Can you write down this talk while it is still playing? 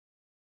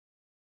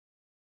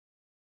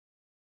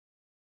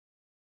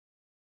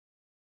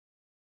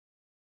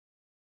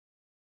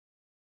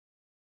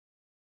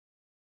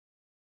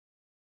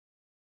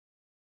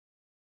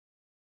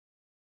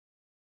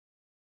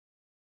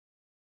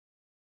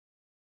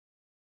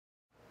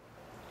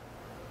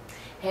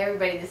Hey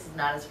everybody, this is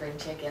Not a Spring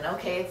Chicken.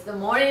 Okay, it's the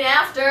morning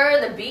after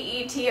the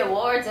BET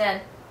Awards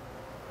and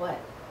what?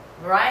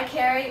 Mariah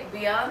Carey,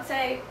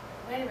 Beyonce.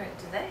 Wait a minute,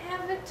 do they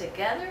have it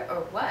together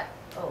or what?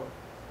 Oh,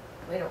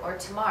 wait a minute, or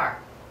tomorrow.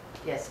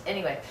 Yes,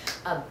 anyway.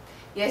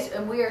 Yes,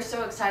 and we are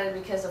so excited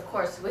because, of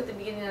course, with the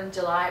beginning of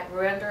July,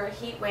 we're under a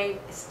heat wave.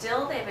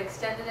 Still, they've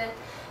extended it,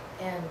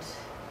 and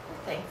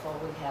we're thankful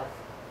we have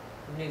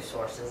new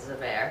sources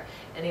of air.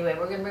 Anyway,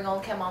 we're going to bring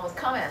Oldecam on with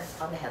comments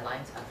on the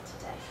headlines of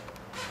today.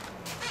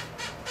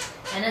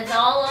 And it's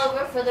all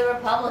over for the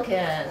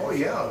Republicans. Oh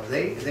yeah,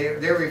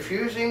 they're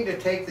refusing to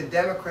take the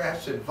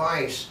Democrats'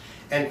 advice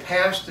and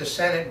pass the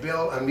Senate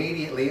bill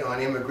immediately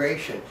on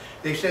immigration.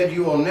 They said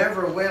you will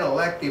never win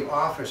elective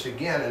office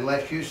again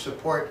unless you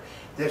support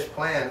this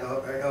plan.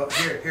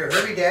 Here,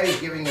 Herbie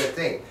Daddy's giving you a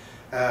thing.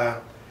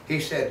 He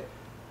said,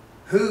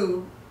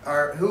 who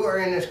are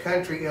in this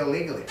country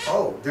illegally?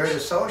 Oh, they're the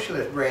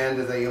socialist brand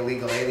of the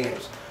illegal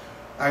aliens.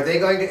 Are they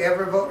going to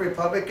ever vote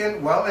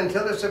Republican? Well,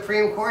 until the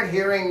Supreme Court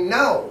hearing,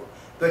 no.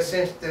 But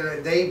since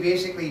they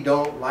basically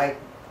don't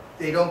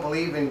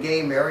believe in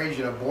gay marriage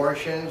and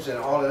abortions and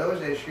all of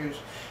those issues,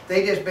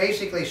 they just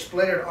basically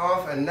splintered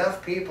off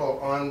enough people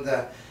on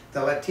the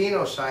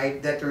Latino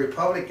side that the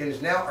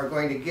Republicans now are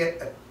going to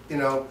get,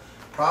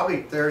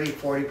 probably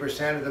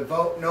 30–40% of the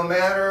vote no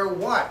matter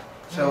what.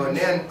 So, and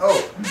then,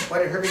 what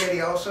did Herbie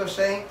Daddy also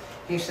say?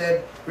 He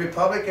said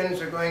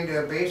Republicans are going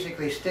to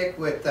basically stick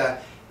with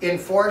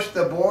enforce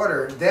the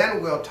border,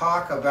 then we'll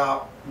talk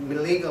about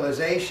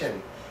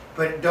legalization.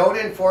 But don't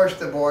enforce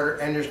the border,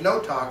 and there's no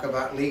talk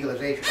about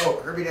legalization.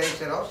 Oh, Herbie Daddy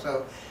said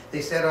also,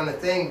 they said on the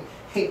thing,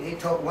 he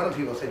told, one of the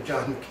people said,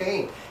 John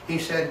McCain, he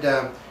said,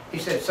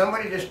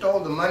 somebody just stole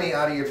the money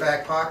out of your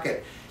back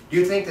pocket. Do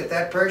you think that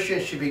that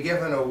person should be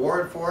given an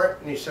award for it?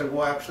 And he said,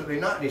 well, absolutely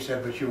not. And he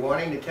said, but you're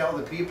wanting to tell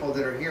the people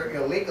that are here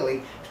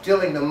illegally,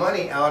 stealing the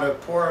money out of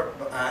poor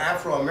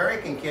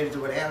Afro-American kids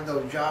that would have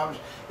those jobs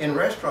in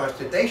restaurants,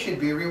 that they should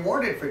be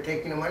rewarded for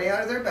taking the money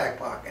out of their back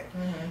pocket.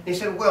 He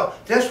said, well,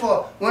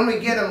 when we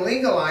get them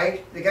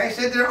legalized, the guy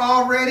said they're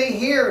already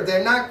here.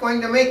 They're not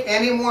going to make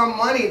any more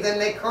money than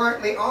they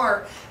currently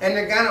are, and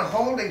they're going to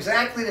hold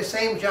exactly the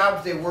same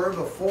jobs they were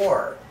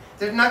before.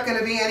 There's not going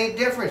to be any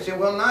difference. It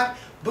will not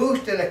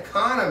boost an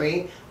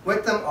economy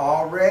with them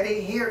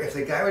already here. If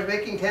the guy was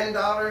making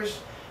 $10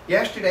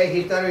 yesterday,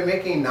 he's going to be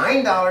making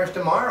 $9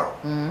 tomorrow.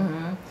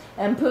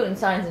 And Putin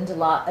signs into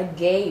law a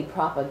gay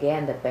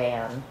propaganda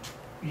ban.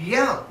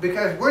 Yeah,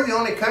 because we're the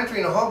only country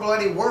in the whole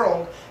bloody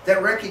world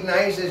that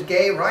recognizes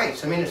gay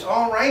rights. I mean, it's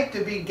all right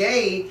to be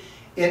gay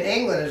in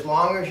England as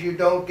long as you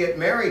don't get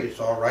married. It's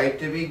all right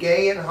to be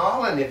gay in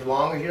Holland as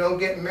long as you don't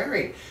get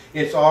married.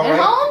 It's all right.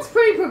 And Holland's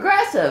pretty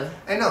progressive.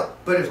 I know,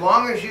 but as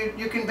long as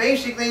you can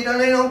basically,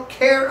 they don't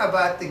care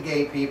about the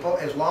gay people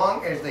as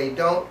long as they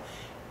don't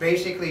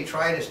basically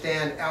try to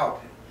stand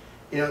out.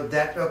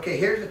 Okay,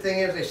 here's the thing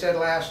is, they said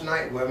last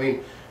night, well, I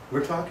mean,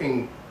 we're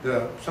talking,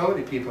 some of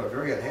the people are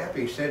very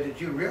unhappy, said that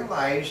you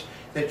realize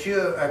that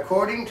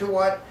according to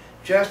what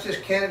Justice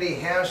Kennedy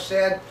has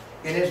said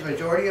in his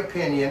majority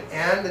opinion,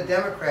 and the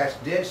Democrats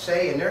did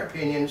say in their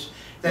opinions,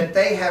 that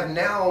they have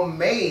now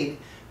made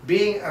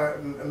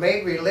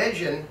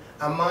religion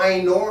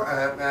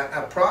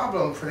a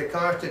problem for the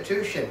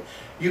Constitution.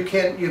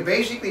 You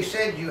basically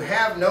said you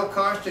have no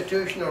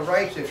constitutional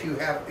rights if you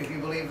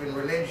believe in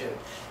religion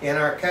in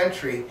our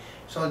country.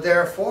 So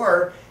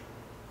therefore,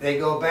 they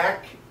go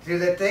back to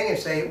the thing and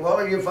say,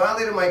 well, you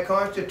violated my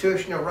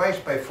constitutional rights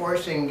by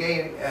forcing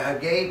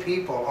gay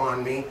people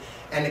on me.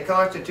 And the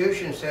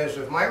Constitution says,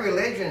 if my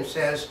religion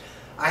says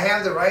I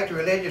have the right to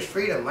religious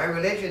freedom, my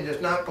religion does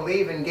not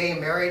believe in gay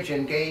marriage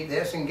and gay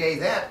this and gay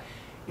that,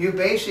 you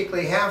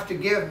basically have to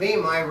give me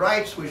my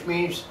rights, which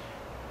means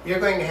you're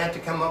going to have to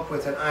come up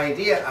with an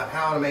idea of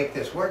how to make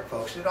this work,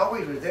 folks. It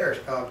always was there.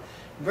 It's called,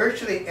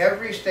 virtually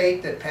every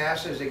state that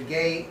passes a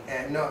gay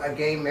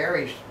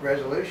marriage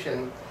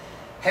resolution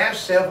has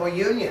civil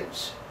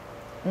unions.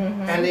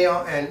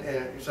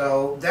 And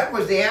so that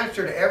was the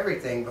answer to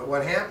everything. But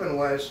what happened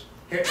was,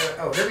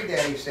 Herbie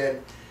Daddy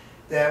said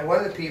that one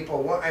of the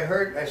people,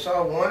 I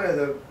saw one of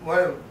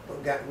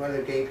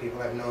the gay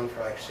people I've known for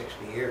like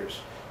 60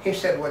 years. He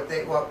said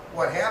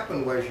what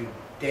happened was, you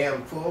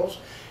damn fools,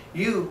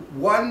 you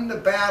won the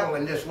battle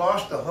and just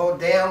lost the whole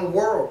damn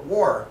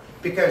war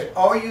because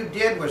all you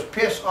did was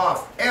piss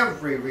off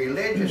every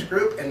religious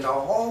group in the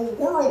whole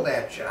world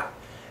at you.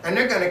 And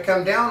they're going to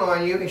come down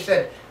on you. He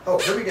said,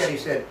 Herbie Daddy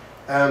said,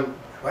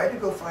 try to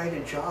go find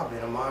a job in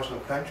a Muslim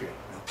country.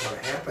 Not going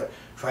to happen.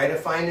 Try to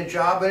find a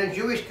job in a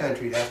Jewish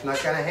country. That's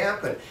not going to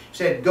happen. He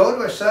said, go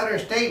to a southern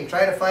state and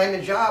try to find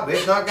a job.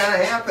 It's not going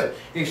to happen.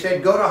 He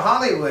said, go to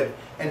Hollywood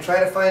and try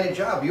to find a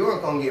job. You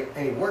aren't going to get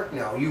any work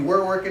now. You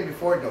were working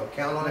before. Don't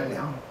count on it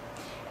now.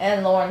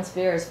 And Lauren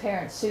Spears'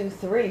 parents sue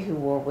 3 who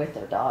were with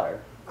their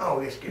daughter. Oh,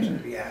 this gets to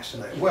be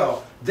asinine.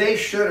 Well, they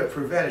should have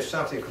prevented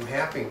something from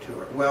happening to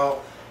her.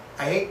 Well,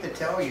 I hate to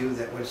tell you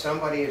that when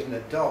somebody is an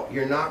adult,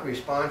 you're not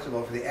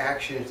responsible for the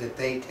actions that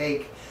they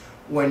take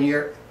when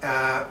you're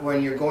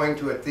going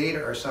to a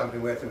theater or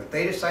something with them. If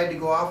they decide to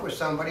go off with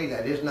somebody,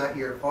 that is not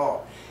your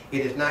fault.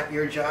 It is not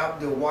your job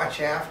to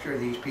watch after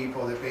these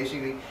people that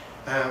basically,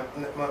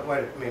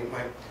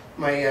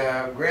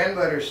 my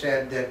grandmother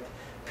said that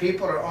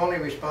people are only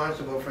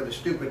responsible for the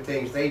stupid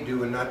things they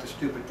do and not the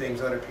stupid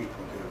things other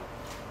people do.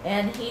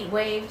 And heat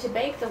wave to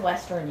bake the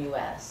western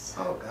U.S.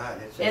 Oh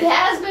God, it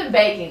has been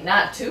baking,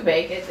 not to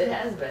bake it. It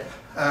has been.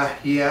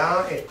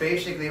 Yeah, it's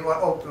basically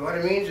what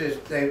it means is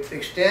they've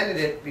extended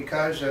it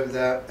because of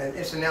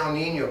it's an El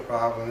Nino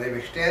problem. They've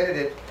extended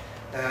it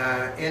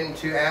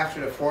into after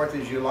the 4th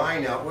of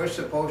July now. We're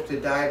supposed to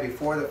die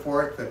before the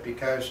 4th, but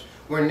because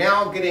we're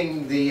now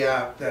getting the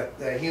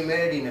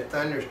humidity and the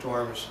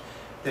thunderstorms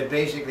that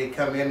basically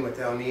come in with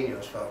El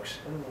Ninos, folks.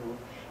 Ooh.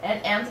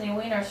 And Anthony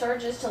Weiner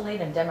surges to lead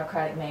in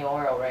Democratic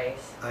mayoral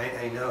race.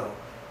 I know,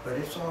 but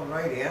it's all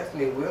right.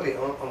 Anthony Weiner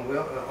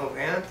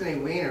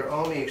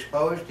only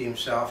exposed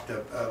himself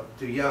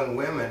to young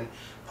women.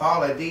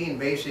 Paula Dean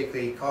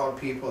basically called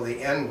people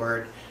the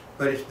N-word,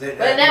 but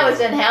that was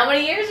in how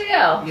many years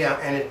ago? Yeah,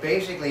 and it's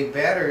basically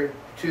better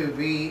to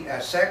be a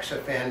sex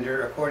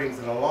offender according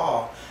to the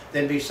law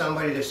than be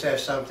somebody that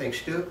says something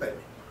stupid.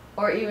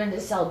 Or even to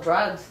sell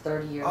drugs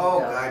 30 years ago. Oh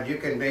God, you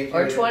can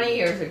basically... Or 20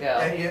 years ago.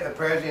 The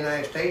President of the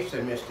United States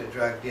admits to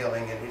drug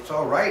dealing, and it's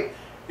all right.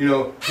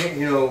 Well,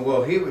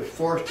 he was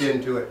forced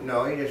into it.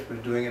 No, he just was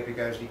doing it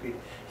because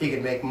he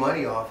could make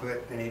money off of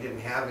it, and he didn't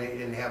have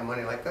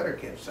money like other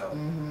kids. So.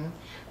 Mm-hmm.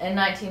 And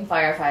 19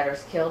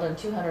 firefighters killed and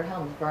 200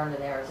 homes burned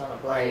in Arizona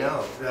blaze. I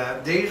know.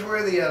 These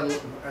were the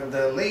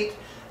elite,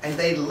 and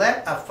they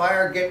let a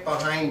fire get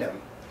behind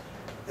them.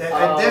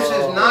 This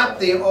is not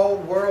the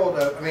old world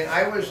of. I mean,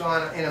 I was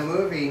in a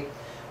movie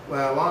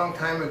a long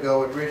time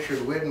ago with Richard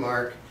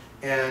Widmark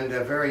and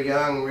a very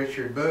young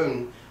Richard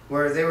Boone,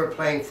 where they were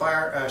playing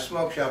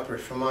smoke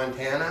jumpers from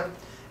Montana,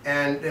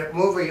 and the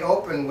movie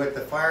opened with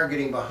the fire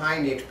getting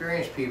behind the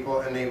experienced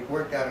people, and they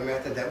worked out a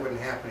method that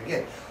wouldn't happen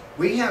again.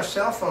 We have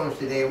cell phones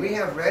today, we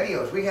have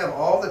radios, we have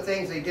all the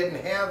things they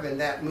didn't have in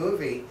that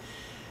movie,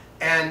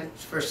 and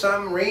for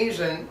some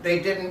reason they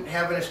didn't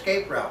have an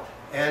escape route.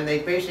 And they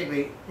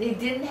basically... They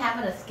didn't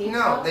have an escape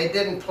route? No, they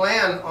didn't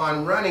plan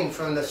on running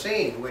from the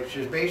scene, which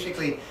is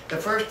basically the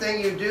first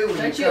thing you do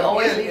when you come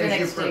in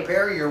is you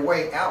prepare your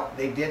way out.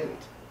 They didn't.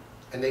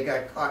 And they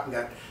got caught and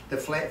the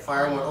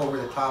fire went over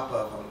the top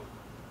of them.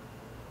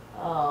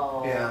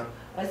 Oh. Yeah.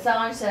 A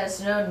song says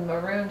Snowden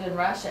marooned in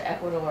Russia,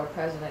 Ecuador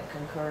president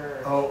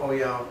concurred. Oh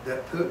yeah,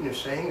 that Putin is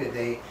saying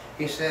today,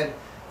 he said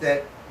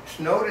that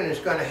Snowden is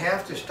going to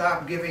have to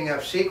stop giving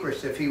up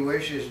secrets if he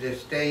wishes to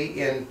stay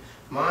in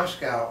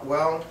Moscow.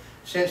 Well,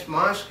 since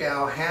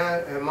Moscow would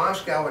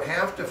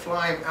have to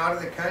fly him out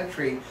of the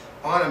country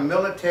on a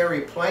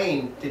military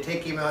plane to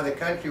take him out of the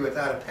country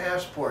without a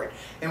passport.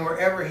 And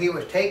wherever he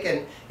was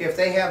taken, if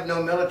they have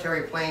no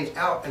military planes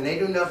out, and they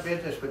do no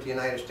business with the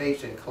United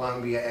States in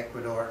Colombia,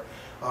 Ecuador,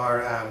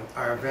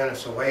 or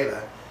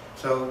Venezuela,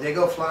 so they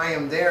go fly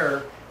him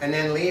there and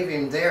then leave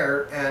him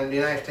there, and the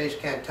United States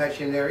can't touch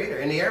him there either.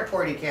 In the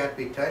airport he can't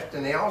be touched,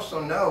 and they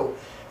also know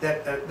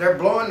that they're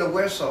blowing the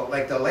whistle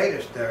like the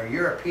latest. The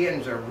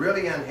Europeans are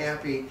really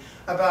unhappy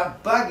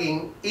about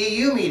bugging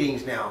EU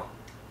meetings now.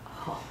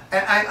 Oh.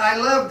 And I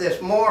love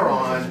this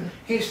moron.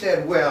 He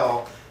said,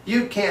 well,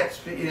 you can't,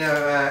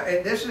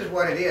 this is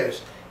what it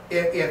is.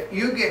 If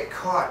you get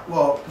caught,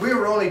 well, we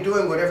were only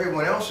doing what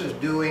everyone else is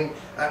doing.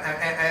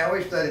 I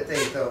always thought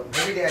that though.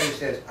 Every day he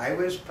says, I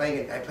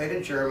played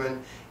a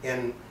German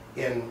in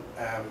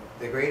The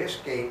Great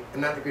Escape,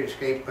 not The Great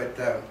Escape, but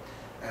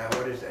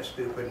what is that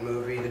stupid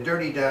movie? The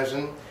Dirty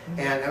Dozen.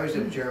 And I was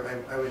in German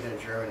in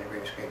The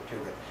Great Escape too.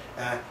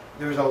 But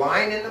there was a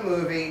line in the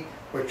movie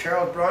where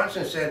Charles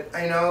Bronson said,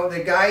 I know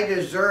the guy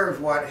deserved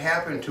what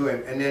happened to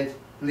him, and then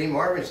Lee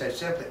Marvin said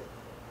simply,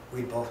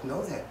 we both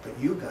know that, but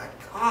you got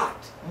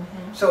caught.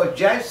 So a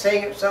judge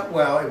saying it something,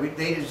 well,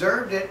 they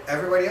deserved it,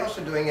 everybody else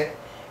is doing it,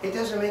 it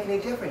doesn't make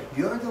any difference.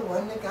 You're the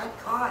one that got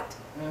caught.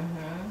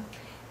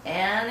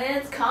 And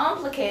it's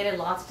complicated,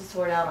 lots to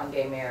sort out on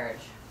gay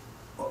marriage.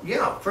 Well,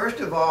 yeah,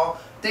 first of all,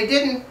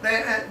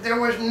 there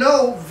was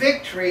no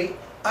victory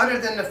other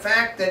than the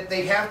fact that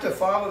they have to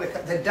follow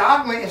the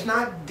dogma is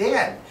not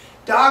dead.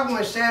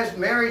 Dogma says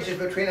marriage is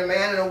between a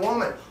man and a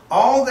woman.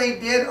 All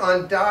they did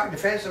on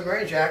Defense of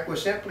Marriage Act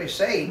was simply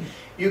say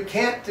you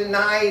can't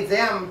deny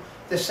them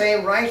the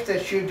same rights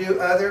that you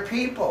do other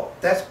people.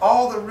 That's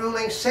all the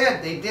ruling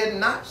said. They did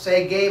not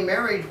say gay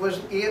marriage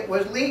was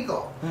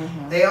legal.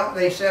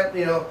 They said,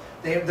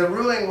 the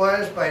ruling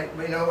was by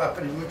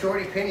a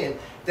majority opinion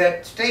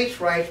that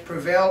states' rights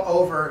prevail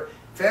over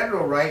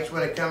federal rights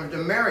when it comes to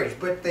marriage,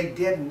 but they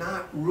did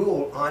not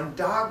rule on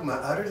dogma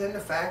other than the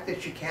fact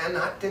that you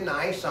cannot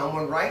deny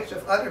someone rights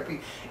of other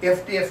people.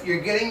 If you're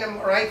getting them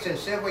rights in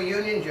civil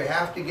unions, you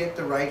have to get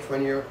the rights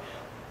when you're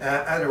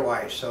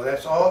otherwise. So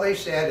that's all they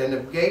said, and the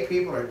gay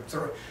people are,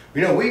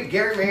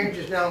 gay marriage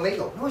is now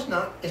legal. No, it's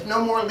not. It's no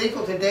more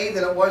legal today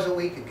than it was a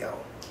week ago.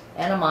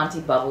 And a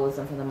Monty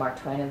Bubbleism from the Mark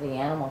Twain of the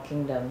Animal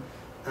Kingdom.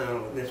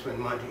 This one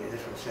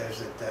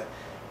says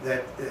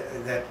that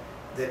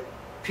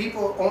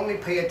people only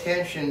pay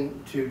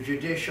attention to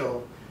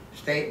judicial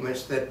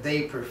statements that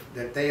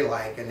they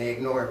like, and they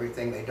ignore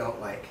everything they don't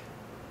like.